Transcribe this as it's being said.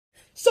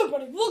So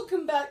everybody,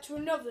 welcome back to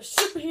another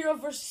superhero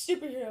versus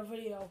superhero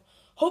video.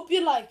 Hope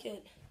you like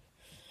it.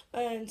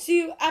 And see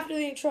you after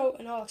the intro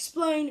and I'll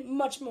explain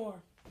much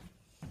more.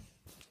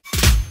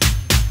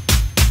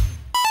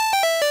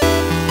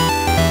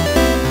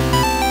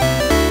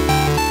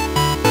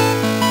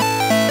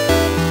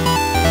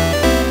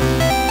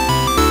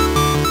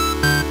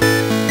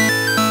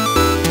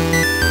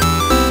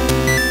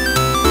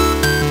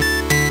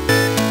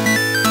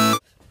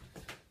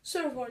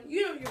 So everyone,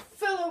 you know your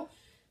fellow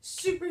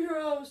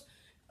superheroes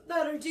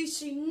that are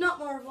DC, not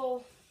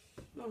Marvel.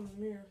 Oh,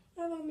 mirror.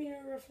 Hello,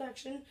 mirror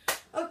reflection.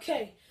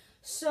 Okay,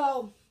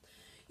 so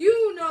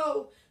you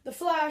know the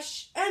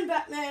Flash and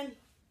Batman,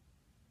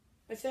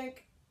 I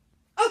think.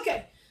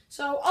 Okay,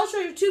 so I'll show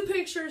you two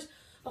pictures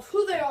of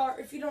who they are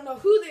if you don't know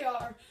who they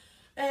are.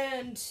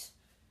 And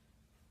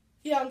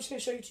yeah, I'm just going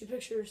to show you two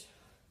pictures.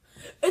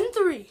 In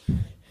 3,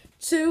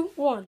 2,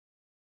 1.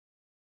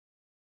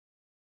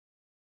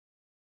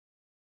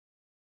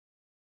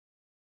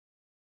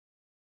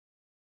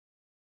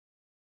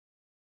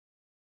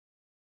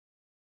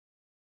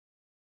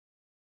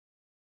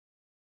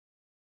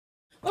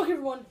 Okay,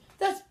 everyone,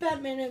 that's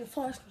Batman and the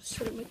Flash. I'll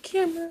show you my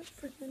camera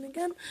freaking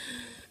again.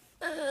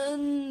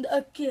 And,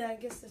 okay, I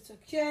guess that's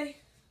okay.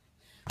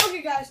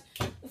 Okay, guys,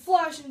 the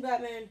Flash and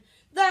Batman,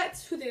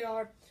 that's who they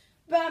are.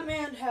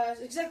 Batman has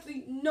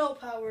exactly no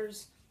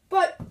powers,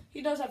 but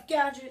he does have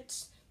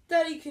gadgets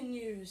that he can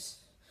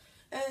use.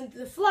 And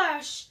the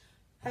Flash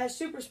has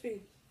super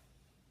speed.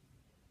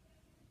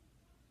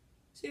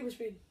 Super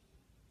speed.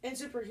 And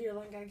super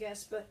healing, I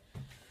guess, but...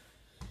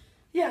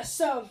 yeah,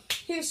 so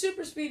he has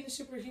super speed and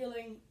super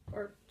healing,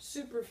 or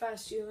super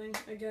fast healing,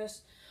 I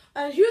guess.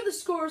 And here are the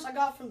scores I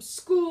got from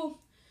school.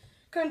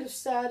 Kind of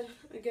sad,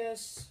 I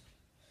guess.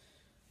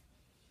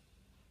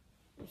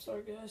 I'm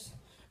sorry, guys.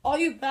 All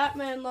you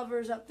Batman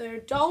lovers out there,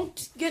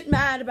 don't get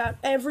mad about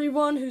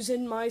everyone who's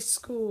in my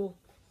school.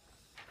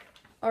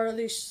 Or at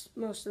least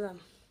most of them.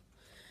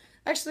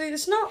 Actually,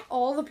 it's not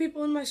all the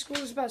people in my school.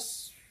 It's about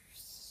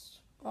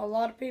a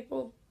lot of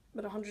people,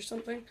 about 100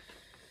 something.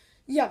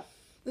 Yeah.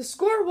 The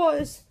score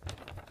was,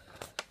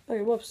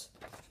 okay, whoops,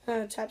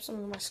 I tapped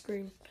something on my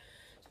screen.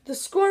 The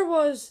score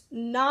was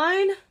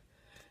 9-6.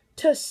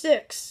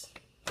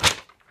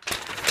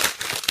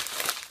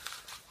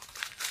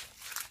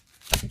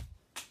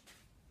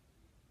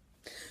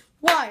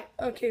 Why?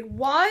 Okay,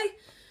 why?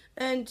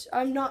 And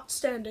I'm not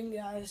standing,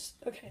 guys.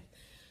 Okay,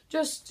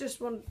 just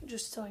telling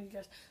you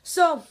guys.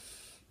 So,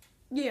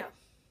 yeah.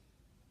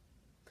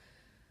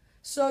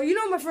 So you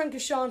know my friend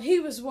Kashawn, he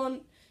was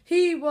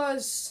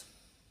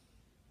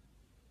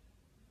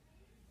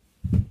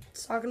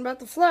talking about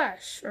the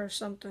Flash or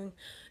something,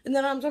 and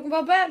then I'm talking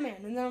about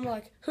Batman, and then I'm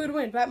like, who'd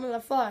win, Batman or the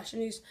Flash?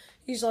 And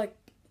he's like,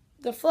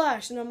 the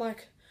Flash, and I'm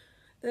like,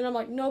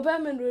 no,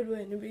 Batman would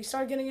win, and we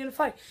started getting in a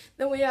fight.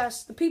 Then we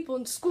asked the people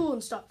in school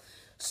and stuff.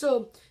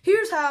 So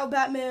here's at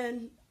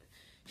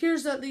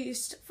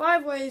least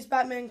 5 ways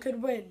Batman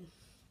could win.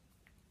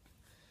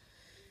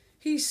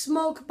 He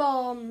smoke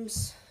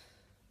bombs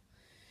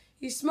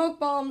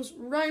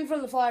right in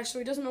front of the Flash, so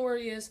he doesn't know where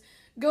he is,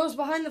 goes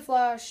behind the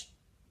Flash,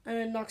 and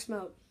then knocks him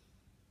out.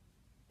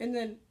 And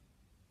then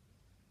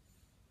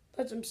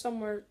puts him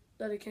somewhere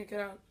that he can't get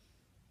out.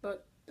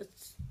 But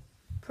it's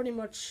pretty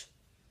much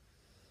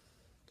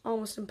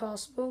almost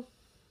impossible,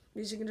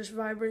 because he can just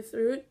vibrate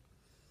through it.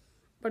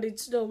 But he'd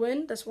still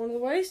win. That's one of the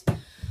ways.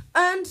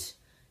 And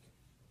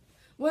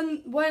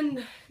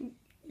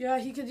yeah,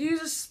 he could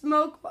use a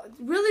smoke bomb.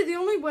 Really, the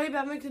only way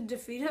Batman could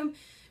defeat him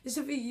is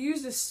if he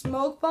used a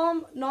smoke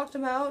bomb, knocked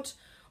him out,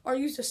 or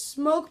used a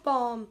smoke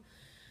bomb,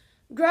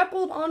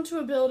 grappled onto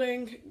a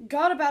building,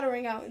 got a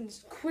batarang out, and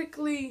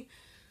quickly,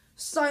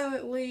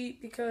 silently,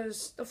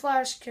 because the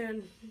Flash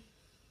can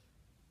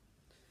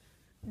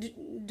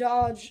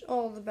dodge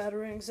all the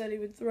batarangs that he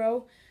would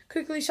throw,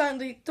 quickly,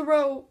 silently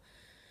throw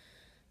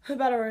a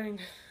batarang.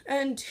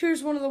 And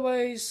here's one of the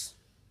ways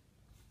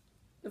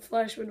the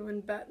Flash would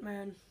win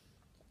Batman.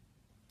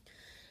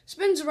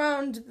 Spins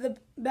around the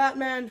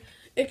Batman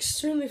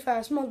extremely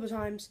fast, multiple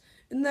times,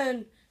 and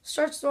then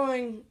starts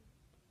throwing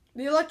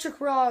the electric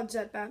rods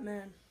at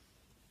Batman.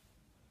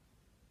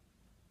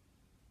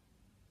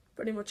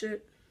 Pretty much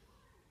it.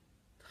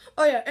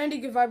 Oh yeah, and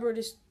he could vibrate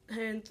his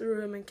hand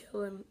through him and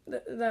kill him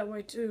that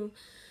way too.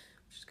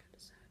 Which is kind of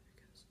sad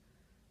because...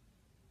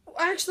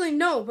 actually,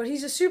 no, but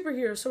he's a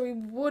superhero, so he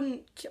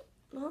wouldn't kill...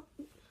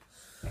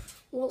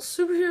 well,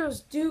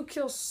 superheroes do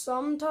kill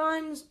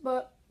sometimes,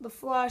 but the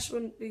Flash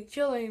wouldn't be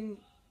killing...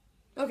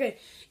 okay,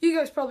 you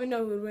guys probably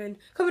know who would win.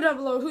 Comment down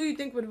below who you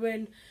think would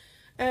win.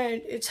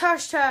 And it's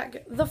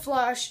hashtag the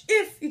Flash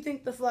if you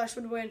think the Flash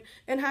would win.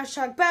 And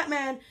hashtag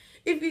Batman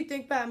if you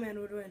think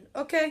Batman would win.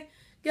 Okay,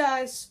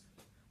 guys?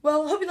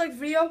 Well, hope you liked the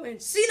video and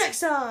see you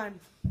next time.